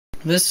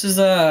This is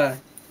a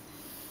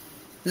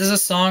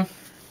song,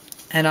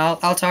 and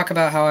I'll talk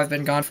about how I've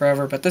been gone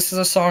forever. But this is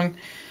a song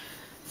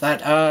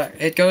that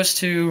it goes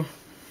to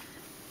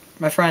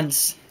my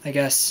friends, I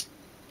guess.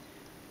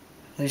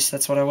 At least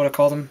that's what I would have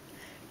called them.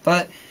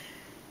 But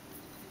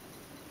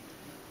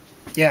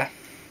yeah.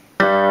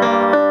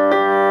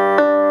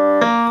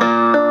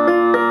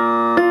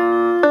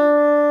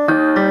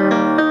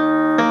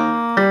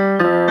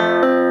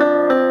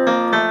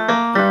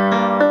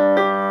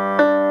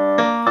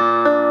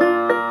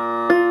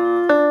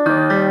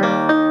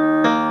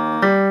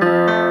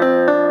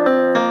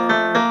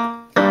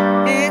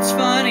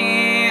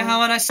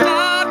 When I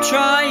stop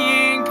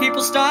trying,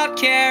 people stop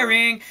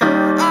caring.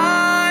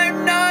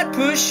 I'm not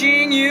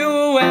pushing you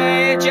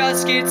away, it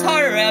just gets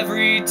harder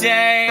every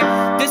day.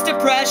 This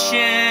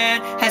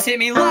depression has hit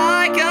me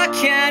like a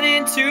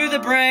cannon to the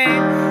brain,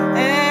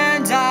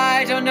 and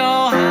I don't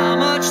know how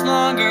much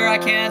longer I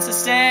can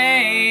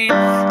sustain.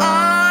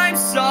 I'm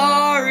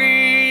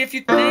sorry if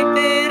you think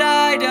that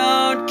I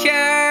don't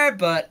care,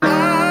 but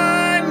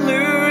I'm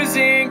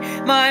losing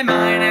my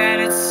mind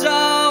and it's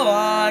so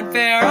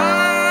unfair.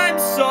 I'm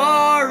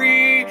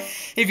sorry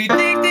if you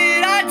think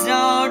that I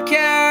don't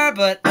care,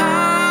 but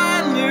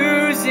I'm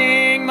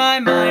losing my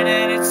mind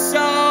and it's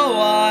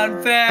so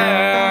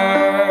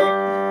unfair.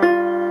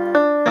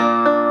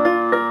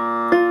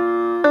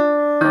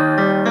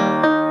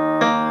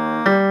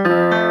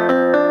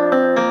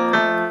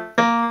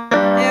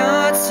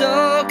 You're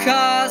so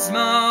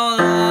Cosmo,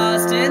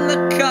 lost in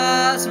the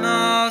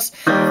cosmos.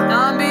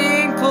 I'm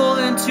being pulled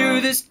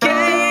into this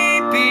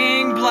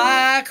gaping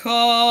black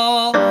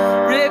hole,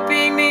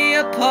 ripping me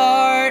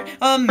apart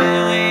a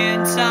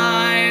million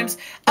times.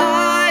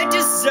 I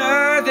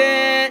deserve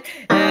it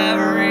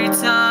every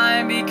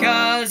time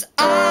because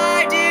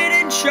I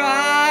didn't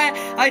try,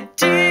 I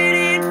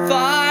didn't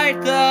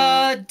fight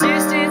the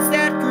distance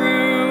that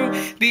grew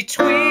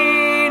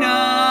between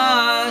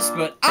us.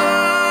 But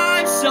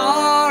I'm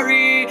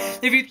sorry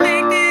if you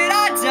think that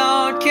I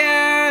don't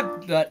care,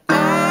 but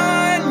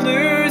I'm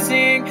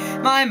losing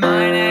my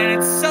mind and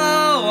it's so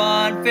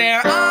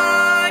unfair.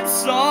 I'm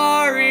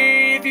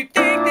sorry if you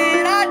think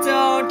that I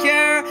don't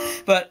care,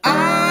 but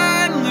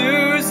I'm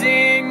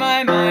losing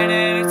my mind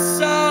and it's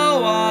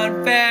so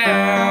unfair.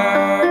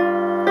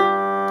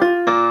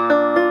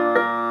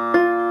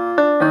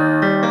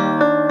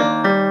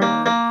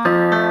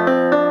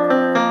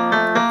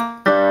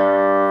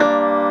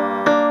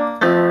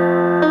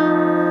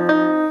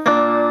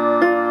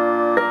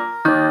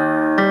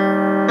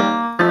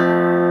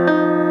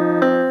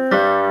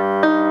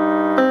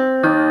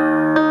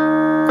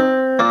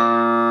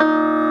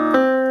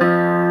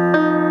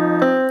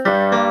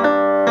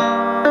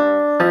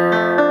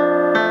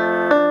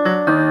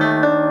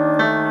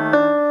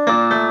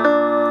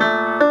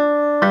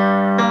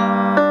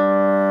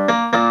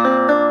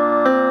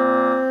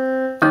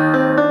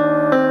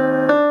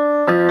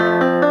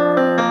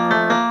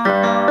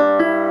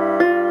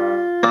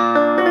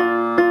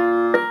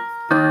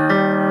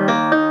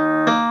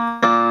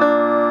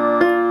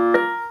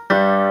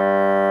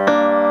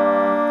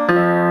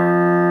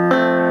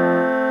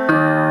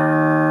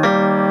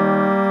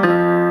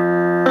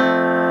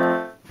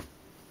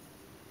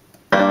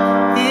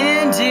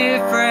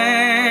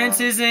 Indifference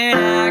is an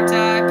act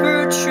I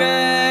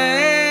portray,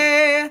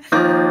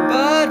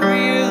 but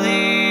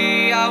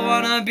really I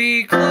wanna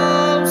be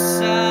close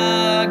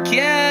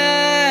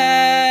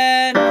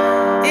again.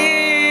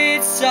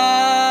 It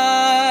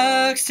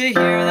sucks to hear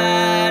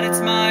that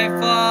it's my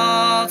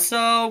fault,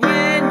 so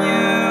when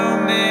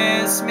you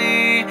miss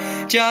me,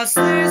 just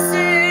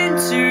listen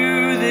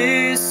to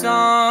this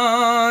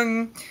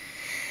song.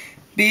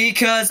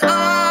 Because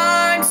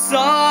I'm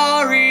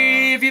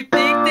sorry if you think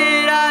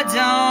that I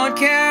don't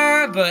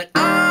care, but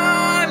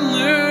I'm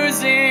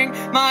losing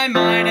my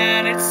mind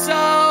and it's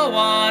so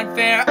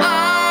unfair.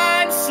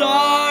 I'm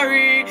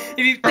sorry if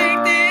you think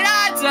that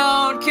I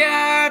don't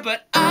care,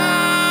 but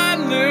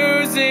I'm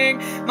losing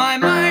my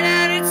mind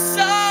and it's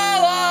so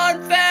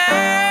unfair.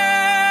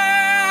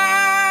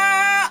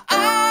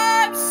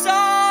 I'm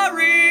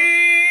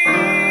sorry,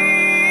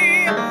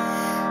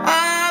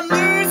 I'm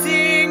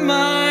losing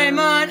my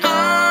mind.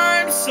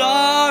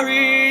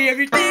 Sorry if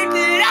you think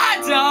that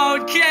I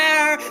don't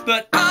care,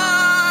 but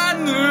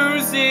I'm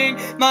losing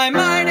my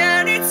mind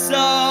and it's so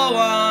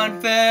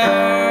unfair.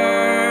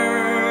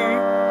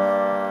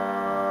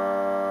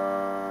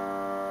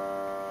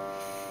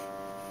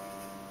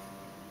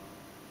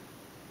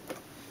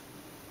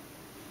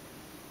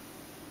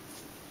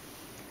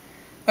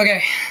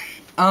 Okay,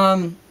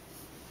 I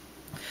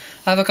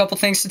have a couple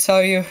things to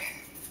tell you,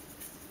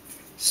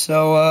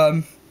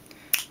 so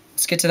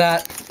let's get to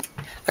that.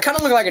 I kind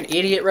of look like an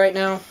idiot right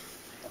now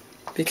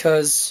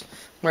because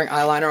I'm wearing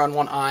eyeliner on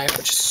one eye,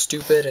 which is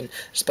stupid, and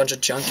there's a bunch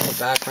of junk in the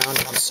background,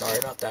 and I'm sorry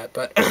about that,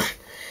 but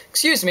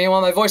excuse me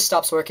while my voice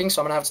stops working,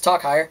 so I'm going to have to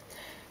talk higher.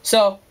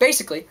 So,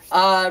 basically,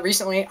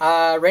 recently,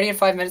 Radiant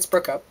 5 Minutes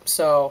broke up,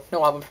 so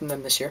no album from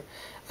them this year.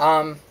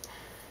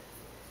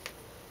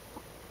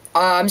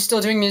 I'm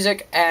still doing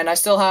music, and I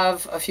still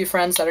have a few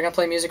friends that are going to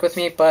play music with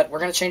me, but we're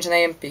going to change the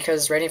name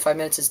because Rating 5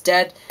 Minutes is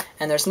dead,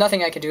 and there's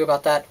nothing I can do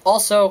about that.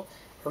 Also,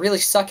 I really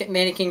suck at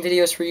making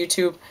videos for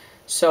YouTube,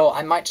 so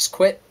I might just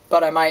quit,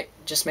 but I might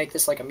just make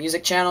this like a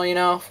music channel, you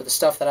know, for the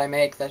stuff that I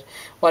make, that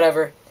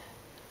whatever.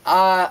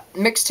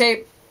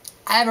 Mixtape,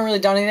 I haven't really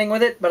done anything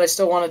with it, but I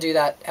still want to do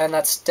that, and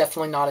that's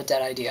definitely not a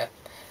dead idea.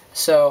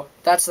 So,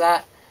 that's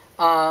that.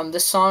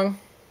 This song,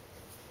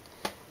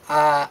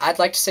 I'd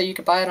like to say you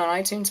could buy it on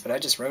iTunes, but I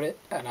just wrote it,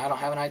 and I don't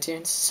have an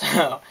iTunes,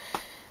 so,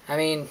 I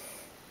mean,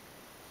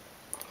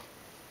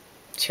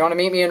 if you want to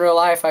meet me in real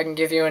life, I can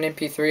give you an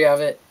MP3 of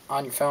it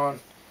on your phone.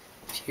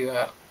 If you,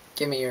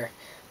 give me your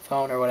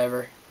phone or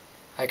whatever,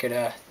 I could,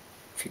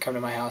 if you come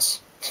to my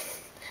house.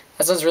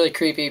 That sounds really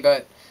creepy,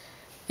 but,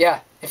 yeah,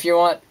 if you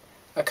want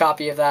a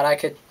copy of that, I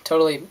could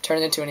totally turn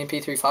it into an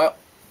MP3 file.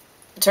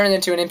 Turn it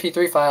into an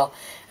MP3 file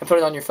and put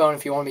it on your phone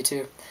if you want me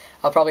to.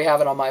 I'll probably have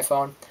it on my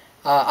phone.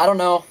 I don't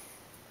know,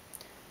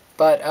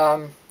 but,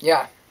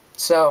 yeah,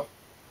 so,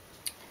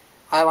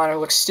 eyeliner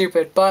looks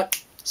stupid,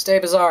 but stay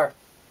bizarre.